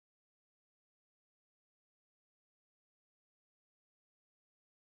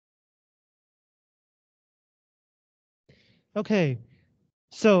Okay,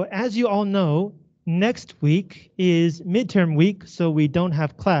 so as you all know, next week is midterm week, so we don't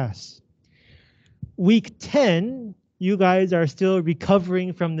have class. Week 10, you guys are still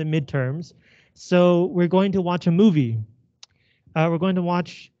recovering from the midterms, so we're going to watch a movie. We're going to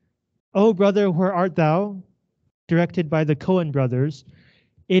watch Oh Brother, Where Art Thou, directed by the Coen brothers.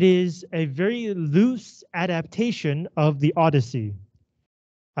 It is a very loose adaptation of the Odyssey.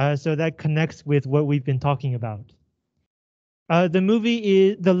 So that connects with what we've been talking about.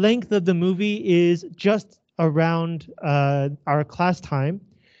 The length of the movie is just around our class time,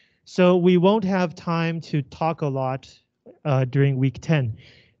 so we won't have time to talk a lot during week 10.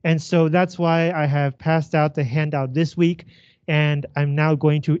 And so that's why I have passed out the handout this week, and I'm now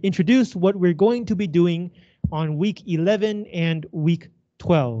going to introduce what we're going to be doing on week 11 and week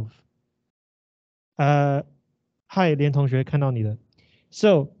 12. Hi, 连同学，看到你了。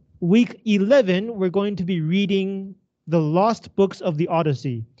So week 11, we're going to be reading the Lost Books of the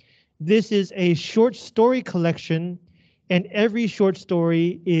Odyssey. This is a short story collection, and every short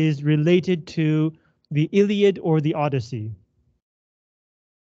story is related to the Iliad or the Odyssey.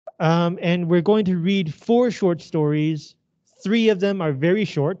 And we're going to read 4 short stories. 3 of them are very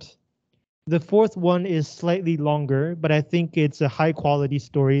short. The 4th one is slightly longer, but I think it's a high quality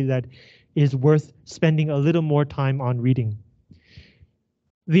story that is worth spending a little more time on reading.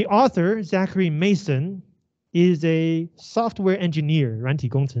 The author, Zachary Mason, is a software engineer, 软体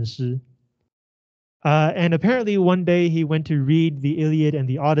工程师. And apparently one day he went to read the Iliad and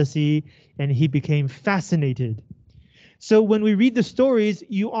the Odyssey, and he became fascinated. So when we read the stories,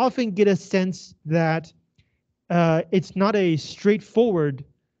 you often get a sense that it's not a straightforward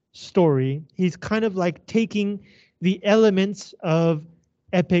story. He's kind of like taking the elements of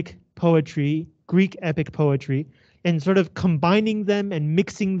epic poetry, Greek epic poetry, and sort of combining them and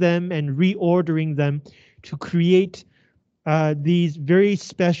mixing them and reordering them to create these very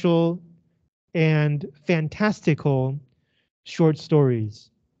special and fantastical short stories.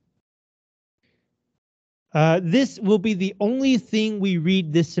 This will be the only thing we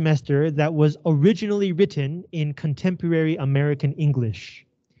read this semester that was originally written in contemporary American English.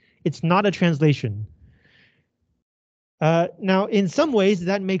 It's not a translation. Now, in some ways,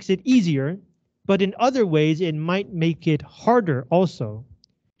 that makes it easier, but in other ways, it might make it harder also.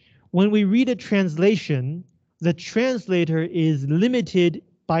 When we read a translation, the translator is limited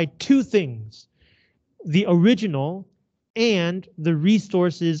by 2 things: the original and the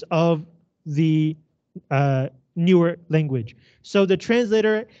resources of the newer language. So the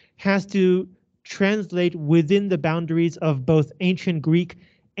translator has to translate within the boundaries of both ancient Greek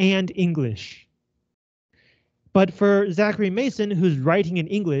and English. But for Zachary Mason, who's writing in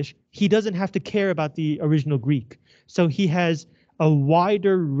English, he doesn't have to care about the original Greek. So he has a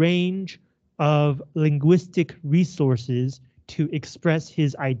wider range of linguistic resources to express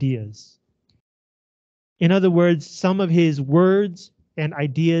his ideas. In other words, some of his words and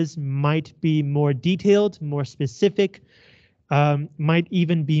ideas might be more detailed, more specific, might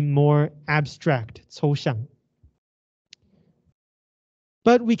even be more abstract, 抽象.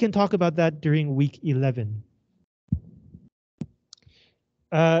 But we can talk about that during week 11.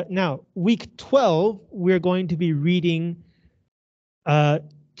 Now, week 12, we're going to be reading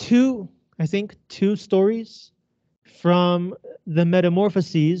 2 stories from the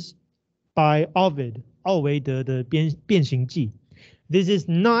Metamorphoses by Ovid, 奥维德的变形记. This is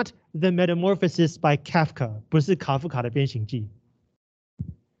not the Metamorphoses by Kafka, 不是卡夫卡的变形记.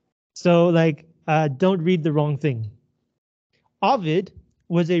 So don't read the wrong thing. Ovid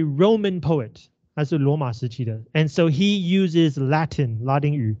was a Roman poet, 他是罗马时期的, and so he uses Latin, 拉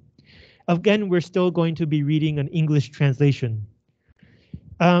丁语. Again, we're still going to be reading an English translation.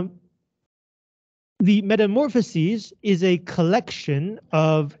 The Metamorphoses is a collection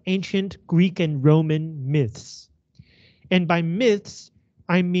of ancient Greek and Roman myths. And by myths,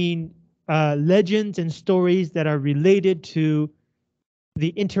 I mean legends and stories that are related to the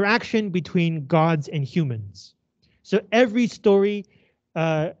interaction between gods and humans. So every story,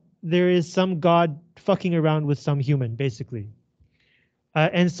 there is some god fucking around with some human, basically.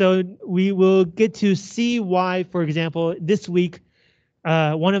 And so we will get to see why, for example, this week,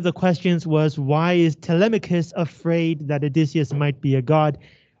 one of the questions was, why is Telemachus afraid that Odysseus might be a god?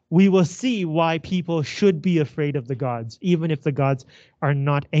 We will see why people should be afraid of the gods, even if the gods are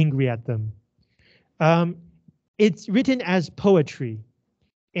not angry at them. It's written as poetry,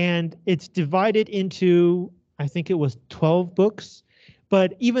 and it's divided into, I think it was 12 books.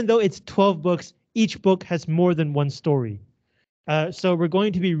 But even though it's 12 books, each book has more than one story. So we're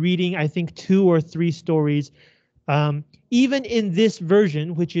going to be reading, I think, 2 or 3 stories. Even in this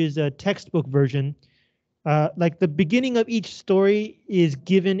version, which is a textbook version, Like the beginning of each story is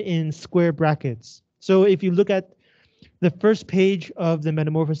given in square brackets. So if you look at the first page of the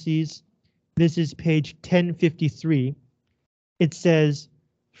Metamorphoses, this is page 1053. It says,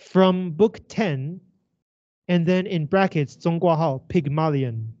 from book 10, and then in brackets, 中括号,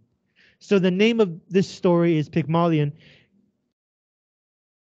 Pygmalion. So the name of this story is Pygmalion.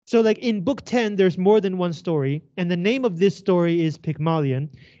 So like in book 10, there's more than one story, and the name of this story is Pygmalion.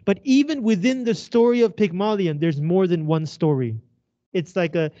 But even within the story of Pygmalion, there's more than one story. It's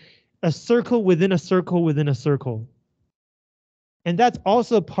like a circle within a circle within a circle. And that's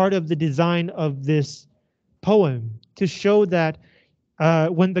also part of the design of this poem, to show that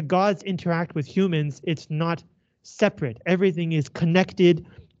when the gods interact with humans, it's not separate. Everything is connected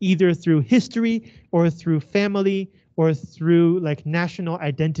either through history or through family or through like national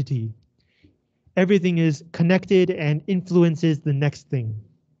identity. Everything is connected and influences the next thing.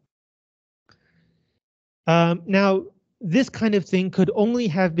 Now, this kind of thing could only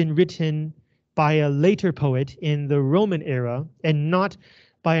have been written by a later poet in the Roman era and not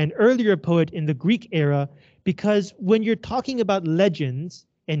by an earlier poet in the Greek era, because when you're talking about legends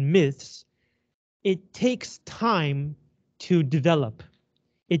and myths, it takes time to develop.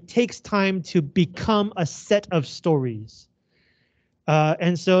 It takes time to become a set of stories.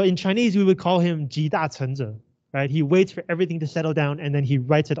 And so in Chinese, we would call him 集大成者, right? He waits for everything to settle down and then he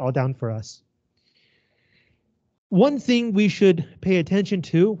writes it all down for us. One thing we should pay attention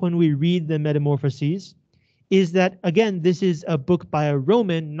to when we read the Metamorphoses is that, again, this is a book by a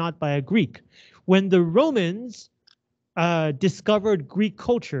Roman, not by a Greek. When the Romans discovered Greek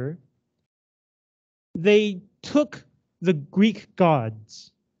culture, they took the Greek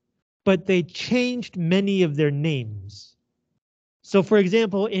gods, but they changed many of their names. So for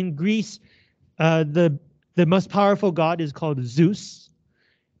example, in Greece, the most powerful god is called Zeus.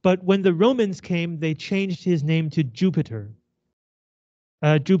 But when the Romans came, they changed his name to Jupiter.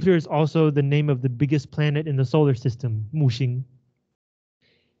 Jupiter is also the name of the biggest planet in the solar system, 木星.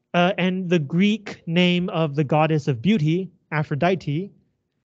 And the Greek name of the goddess of beauty, Aphrodite,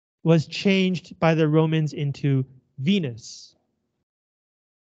 was changed by the Romans into Venus,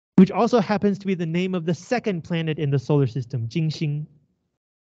 which also happens to be the name of the second planet in the solar system, Jingxing.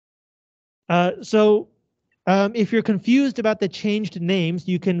 If you're confused about the changed names,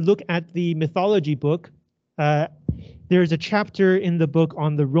 you can look at the mythology book. There's a chapter in the book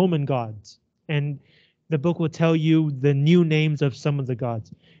on the Roman gods, and the book will tell you the new names of some of the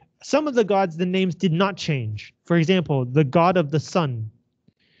gods. Some of the gods, the names did not change. For example, the god of the sun,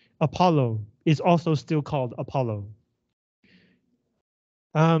 Apollo, is also still called Apollo.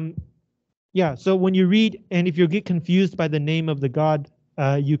 Yeah, so when you read, and if you get confused by the name of the god,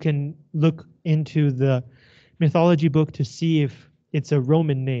 you can look into the mythology book to see if it's a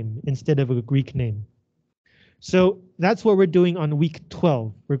Roman name instead of a Greek name. So that's what we're doing on week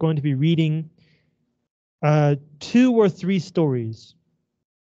 12. We're going to be reading 2 or 3 stories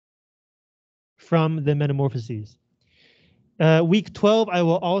from the Metamorphoses. Week 12, I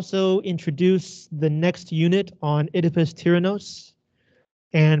will also introduce the next unit on Oedipus Tyrannos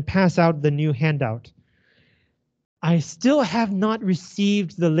and pass out the new handout. I still have not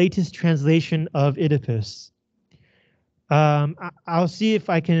received the latest translation of Oedipus. I'll see if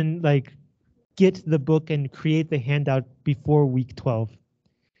I can like get the book and create the handout before week 12.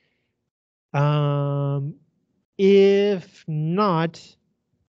 If not,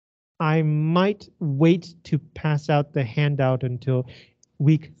 I might wait to pass out the handout until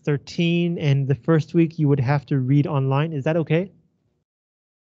week 13, and the first week you would have to read online. Is that okay?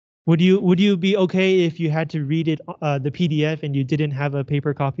 Would you be okay if you had to read it, the PDF, and you didn't have a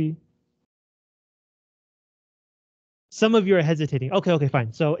paper copy? Some of you are hesitating. Okay,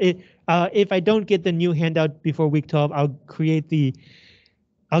 fine. So if I don't get the new handout before week 12, I'll create the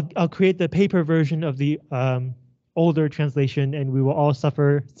paper version of the older translation, and we will all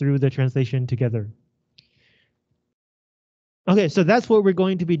suffer through the translation together. Okay, so that's what we're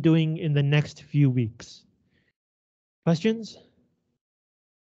going to be doing in the next few weeks. Questions?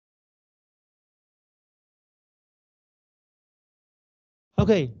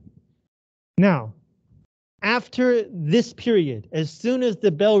 Okay, now, after this period, as soon as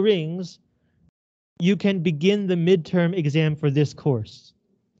the bell rings, you can begin the midterm exam for this course.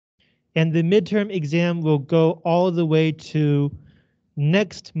 And the midterm exam will go all the way to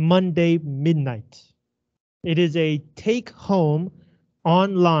next Monday midnight. It is a take-home,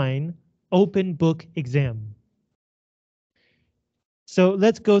 online, open book exam. So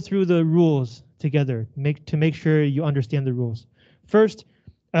let's go through the rules together to make sure you understand the rules. First,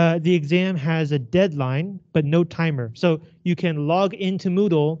 the exam has a deadline, but no timer. So you can log into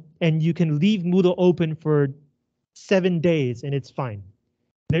Moodle and you can leave Moodle open for 7 days and it's fine.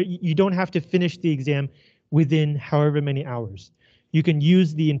 You don't have to finish the exam within however many hours. You can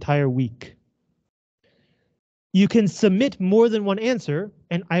use the entire week. You can submit more than one answer,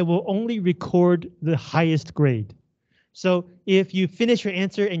 and I will only record the highest grade. So if you finish your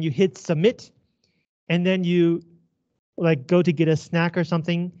answer and you hit submit, and then you like go to get a snack or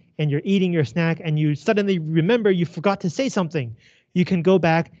something, and you're eating your snack, and you suddenly remember you forgot to say something, you can go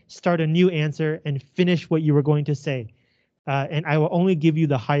back, start a new answer, and finish what you were going to say. And I will only give you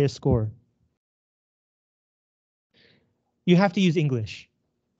the highest score. You have to use English.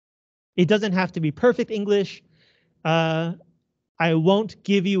 It doesn't have to be perfect English. I won't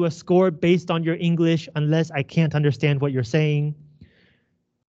give you a score based on your English unless I can't understand what you're saying.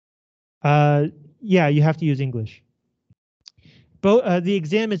 Yeah, you have to use English. The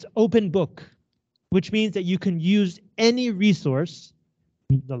exam is open book, which means that you can use any resource,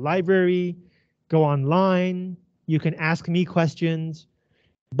 the library, go online, you can ask me questions,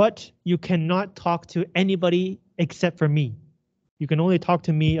 but you cannot talk to anybody except for me. You can only talk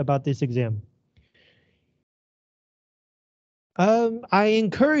to me about this exam. I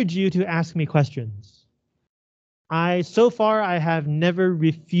encourage you to ask me questions. So far, I have never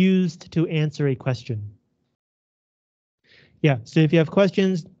refused to answer a question. Yeah, so if you have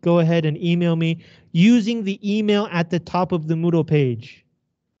questions, go ahead and email me using the email at the top of the Moodle page.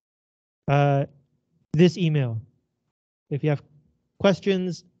 This email. If you have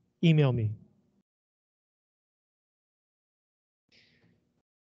questions, email me.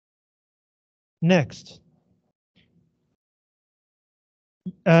 Next.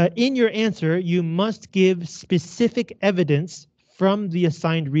 In your answer, you must give specific evidence from the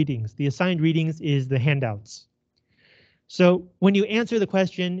assigned readings. The assigned readings is the handouts. So when you answer the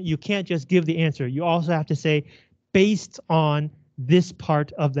question, you can't just give the answer. You also have to say, based on this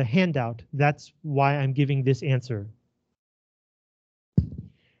part of the handout, that's why I'm giving this answer.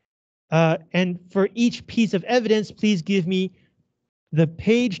 And for each piece of evidence, please give me the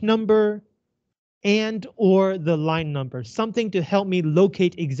page number and or the line number, something to help me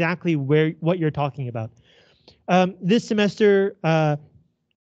locate exactly what you're talking about. This semester,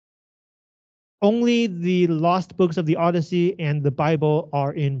 only the lost books of the Odyssey and the Bible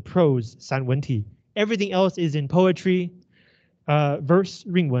are in prose, 散文体. Everything else is in poetry, verse,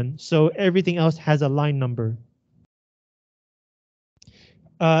 韵文, so everything else has a line number.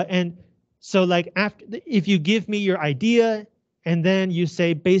 And so like if you give me your idea, and then you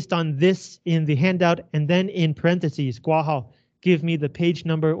say based on this in the handout, and then in parentheses, 括号, give me the page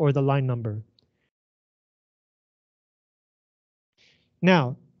number or the line number.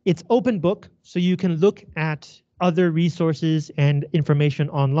 Now, it's open book, so you can look at other resources and information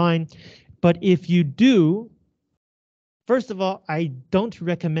online. But if you do, first of all, I don't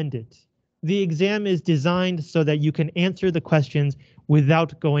recommend it. The exam is designed so that you can answer the questions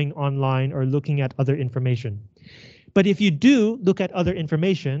without going online or looking at other information. But if you do look at other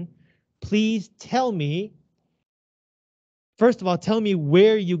information, please tell me, first of all, tell me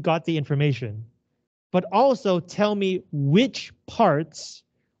where you got the information, but also tell me which parts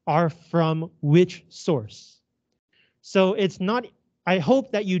are from which source. So it's not, I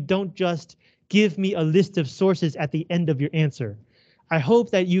hope that you don't just give me a list of sources at the end of your answer. I hope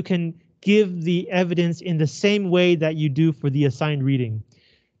that you can give the evidence in the same way that you do for the assigned reading.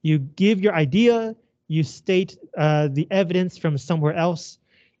 You give your idea, you state the evidence from somewhere else,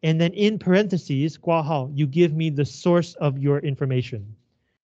 and then in parentheses, 括号, you give me the source of your information.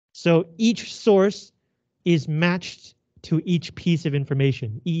 So each source is matched to each piece of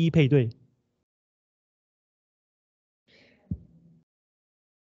information, 一一配对.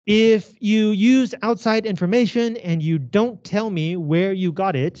 If you use outside information and you don't tell me where you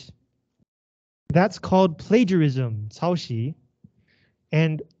got it, that's called plagiarism, 抄袭.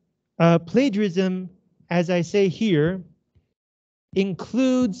 And plagiarism, as I say here,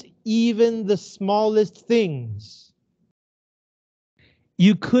 includes even the smallest things.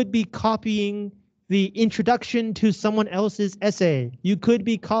 You could be copying the introduction to someone else's essay. You could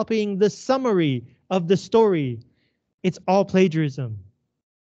be copying the summary of the story. It's all plagiarism.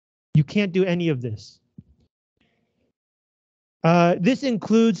 You can't do any of this. This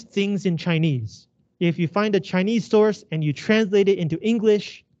includes things in Chinese. If you find a Chinese source and you translate it into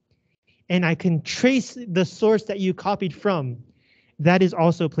English, and I can trace the source that you copied from, that is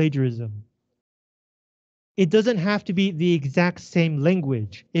also plagiarism. It doesn't have to be the exact same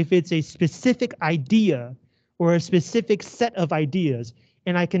language. If it's a specific idea or a specific set of ideas,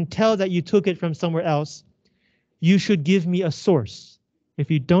 and I can tell that you took it from somewhere else, you should give me a source. If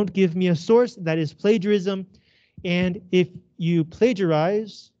you don't give me a source, that is plagiarism. And if you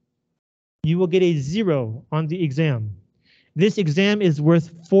plagiarize, you will get a 0 on the exam. This exam is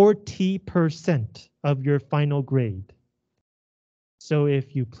worth 40% of your final grade. So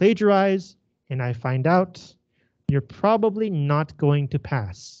if you plagiarize and I find out, you're probably not going to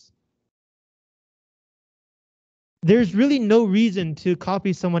pass. There's really no reason to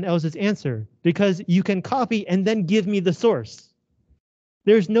copy someone else's answer because you can copy and then give me the source.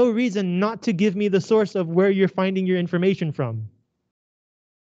 There's no reason not to give me the source of where you're finding your information from.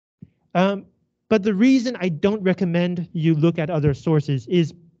 But the reason I don't recommend you look at other sources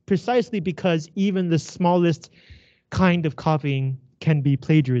is precisely because even the smallest kind of copying can be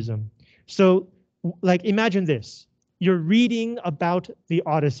plagiarism. So, like, imagine this. You're reading about the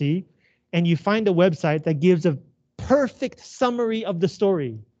Odyssey and you find a website that gives a perfect summary of the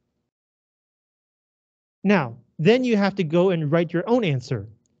story. Now, then you have to go and write your own answer.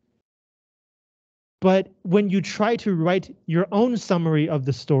 But when you try to write your own summary of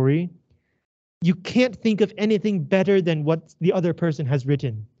the story, you can't think of anything better than what the other person has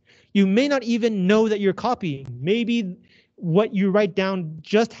written. You may not even know that you're copying. Maybe what you write down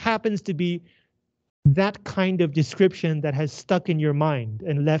just happens to be that kind of description that has stuck in your mind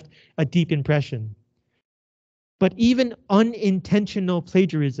and left a deep impression. But even unintentional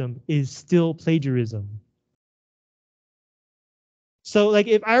plagiarism is still plagiarism. So like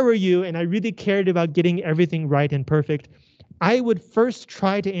if I were you and I really cared about getting everything right and perfect, I would first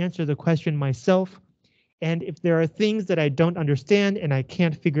try to answer the question myself. And if there are things that I don't understand and I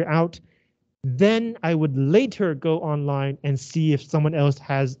can't figure out, then I would later go online and see if someone else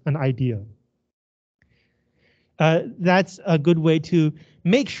has an idea. That's a good way to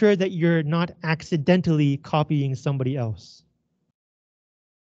make sure that you're not accidentally copying somebody else.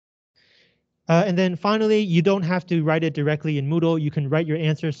 And then finally, you don't have to write it directly in Moodle. You can write your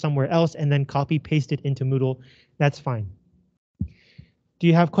answer somewhere else and then copy paste it into Moodle. That's fine. Do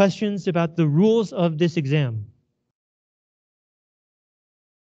you have questions about the rules of this exam?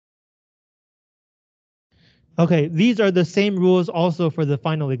 Okay, these are the same rules also for the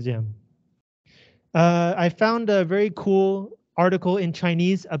final exam. I found a very cool article in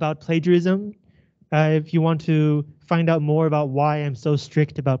Chinese about plagiarism. If you want to find out more about why I'm so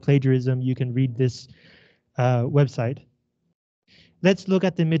strict about plagiarism, you can read this website. Let's look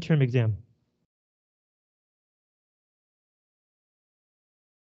at the midterm exam.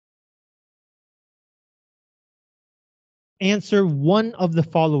 Answer one of the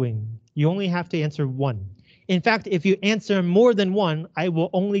following. You only have to answer one. In fact, if you answer more than one, I will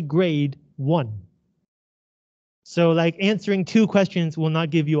only grade 1. So like answering 2 questions will not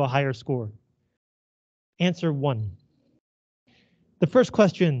give you a higher score. Answer 1. The first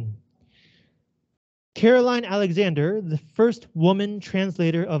question. Caroline Alexander, the first woman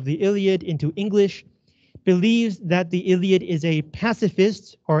translator of the Iliad into English, believes that the Iliad is a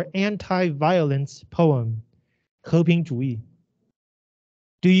pacifist or anti-violence poem. 和平主义.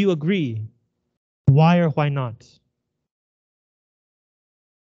 Do you agree? Why or why not?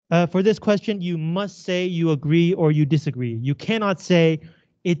 For this question, you must say you agree or you disagree. You cannot say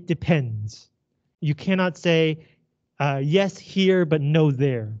it depends. You cannot say yes here, but no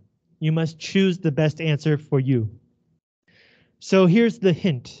there. You must choose the best answer for you. So here's the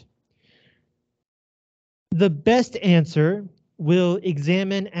hint. The best answer will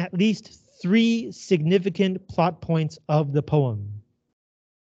examine at least 3 significant plot points of the poem.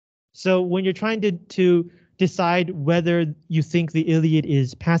 So when you're trying to decide whether you think the Iliad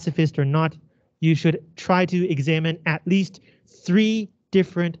is pacifist or not, you should try to examine at least 3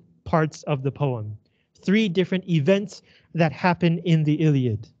 different parts of the poem, 3 different events that happen in the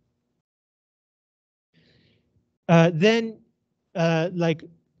Iliad. Then, like,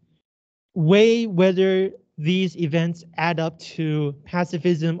 weigh whether these events add up to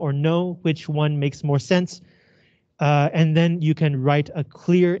pacifism or no, which one makes more sense. And then you can write a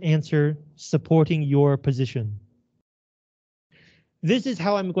clear answer supporting your position. This is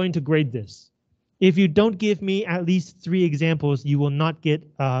how I'm going to grade this. If you don't give me at least 3 examples, you will not get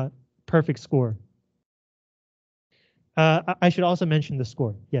a perfect score. I should also mention the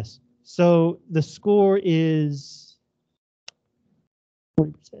score. Yes. So the score is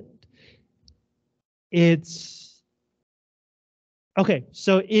 40%. It's okay.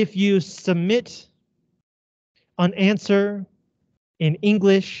 So if you submit an answer in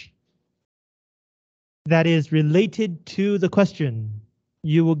English that is related to the question,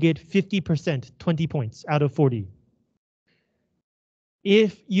 you will get 50%, 20 points out of 40.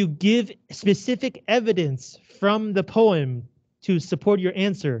 If you give specific evidence from the poem to support your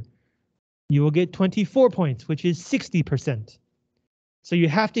answer, you will get 24 points, which is 60%. So you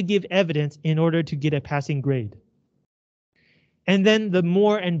have to give evidence in order to get a passing grade. And then the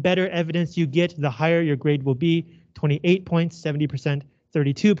more and better evidence you get, the higher your grade will be. 28 points, 70%,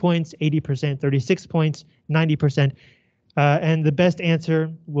 32 points, 80%, 36 points, 90%. And the best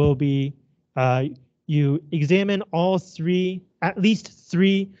answer will be you examine all three, at least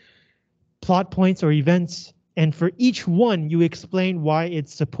three plot points or events, and for each one you explain why it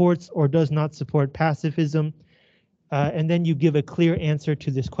supports or does not support pacifism, and then you give a clear answer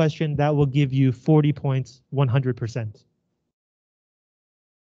to this question. That will give you 40 points, 100%.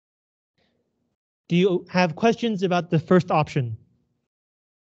 Do you have questions about the first option?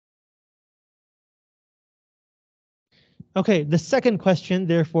 Okay, the second question,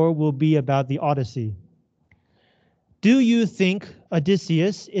 therefore, will be about the Odyssey. Do you think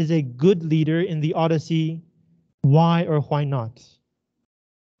Odysseus is a good leader in the Odyssey? Why or why not?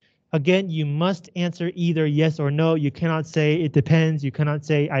 Again, you must answer either yes or no. You cannot say it depends. You cannot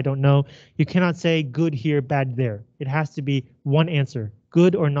say I don't know. You cannot say good here, bad there. It has to be one answer,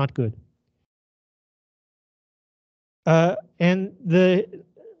 good or not good. And the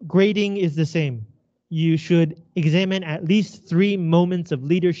grading is the same. You should examine at least 3 moments of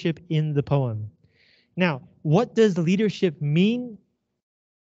leadership in the poem. Now, what does leadership mean?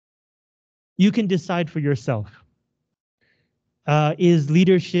 You can decide for yourself. Is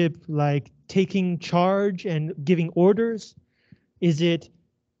leadership like taking charge and giving orders? Is it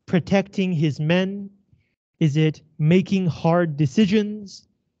protecting his men? Is it making hard decisions?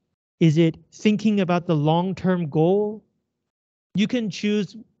 Is it thinking about the long-term goal? You can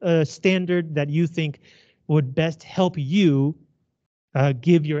choose a standard that you think would best help you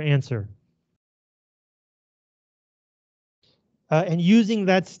give your answer. And using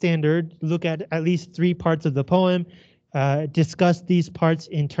that standard, look at least 3 parts of the poem, discuss these parts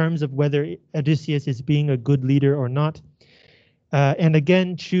in terms of whether Odysseus is being a good leader or not. And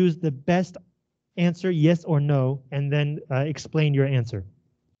again, choose the best answer, yes or no, and then explain your answer.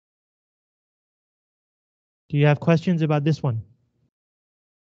 Do you have questions about this one?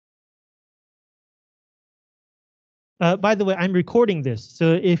 By the way, I'm recording this,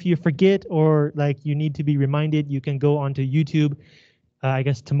 so if you forget or like you need to be reminded, you can go onto YouTube, I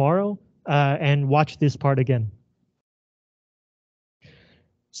guess tomorrow, and watch this part again.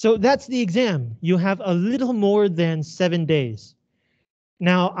 So that's the exam. You have a little more than 7 days.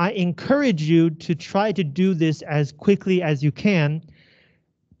 Now, I encourage you to try to do this as quickly as you can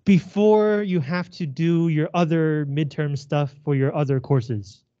before you have to do your other midterm stuff for your other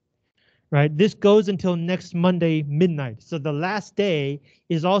courses. Right? This goes until next Monday midnight. So the last day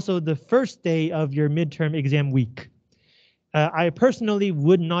is also the first day of your midterm exam week. I personally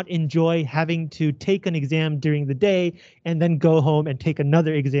would not enjoy having to take an exam during the day and then go home and take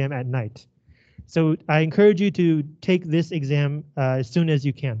another exam at night. So I encourage you to take this exam as soon as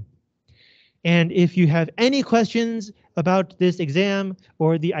you can. And if you have any questions about this exam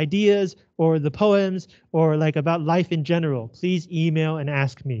or the ideas or the poems or like about life in general, please email and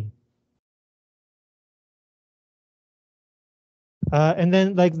ask me. And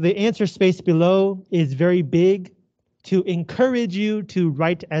then like the answer space below is very big to encourage you to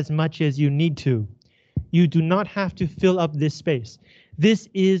write as much as you need to. You do not have to fill up this space. This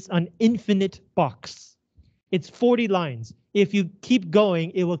is an infinite box. It's 40 lines. If you keep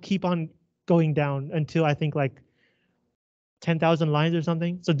going, it will keep on going down until I think like 10,000 lines or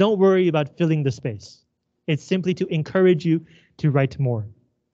something. So don't worry about filling the space. It's simply to encourage you to write more.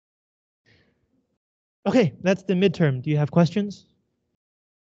 Okay, that's the midterm. Do you have questions?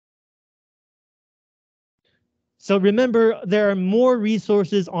 So remember, there are more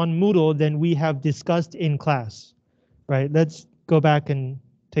resources on Moodle than we have discussed in class, right? Let's go back and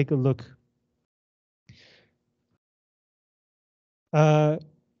take a look.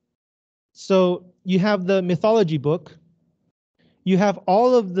 So you have the mythology book. You have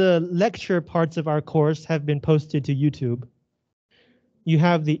all of the lecture parts of our course have been posted to YouTube. You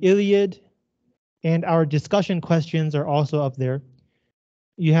have the Iliad, and our discussion questions are also up there.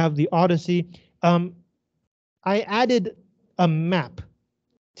 You have the Odyssey. I added a map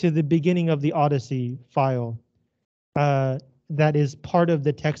to the beginning of the Odyssey file that is part of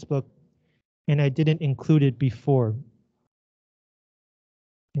the textbook, and I didn't include it before.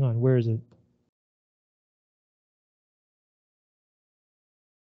 Hang on, where is it?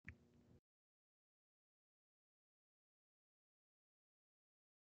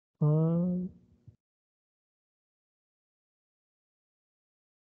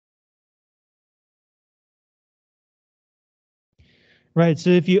 Right, so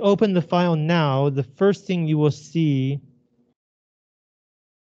if you open the file now, the first thing you will see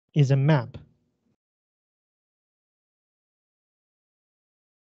is a map.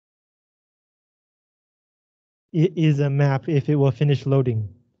 is a map if it will finish loading.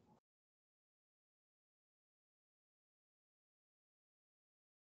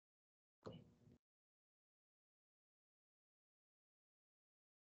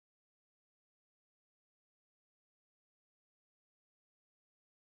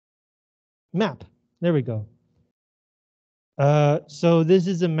 Map. There we go. So this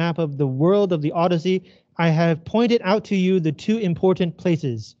is a map of the world of the Odyssey. I have pointed out to you the two important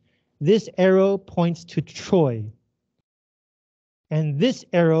places. This arrow points to Troy, and this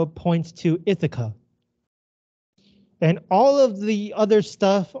arrow points to Ithaca. And all of the other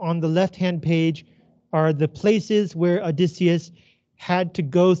stuff on the left-hand page are the places where Odysseus had to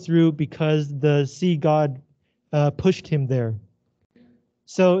go through because the sea god pushed him there.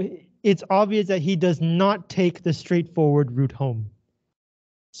 So it's obvious that he does not take the straightforward route home.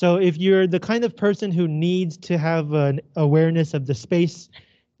 So if you're the kind of person who needs to have an awareness of the space,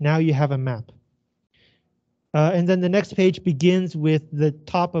 now you have a map. And then the next page begins with the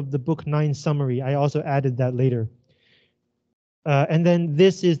top of the book 9 summary. I also added that later. And then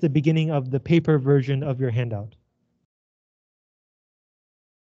this is the beginning of the paper version of your handout.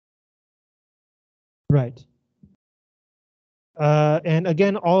 Right. And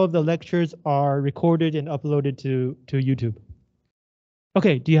again, all of the lectures are recorded and uploaded to YouTube.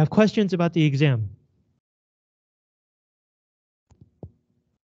 Okay, do you have questions about the exam?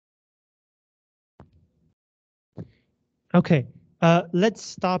 Okay, let's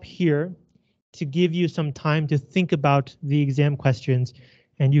stop here to give you some time to think about the exam questions,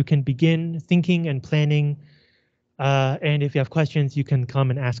 and you can begin thinking and planning. And if you have questions, you can come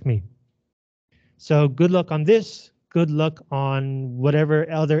and ask me. So good luck on this. Good luck on whatever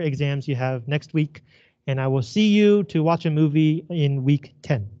other exams you have next week. And I will see you to watch a movie in week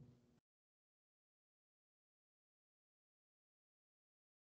 10.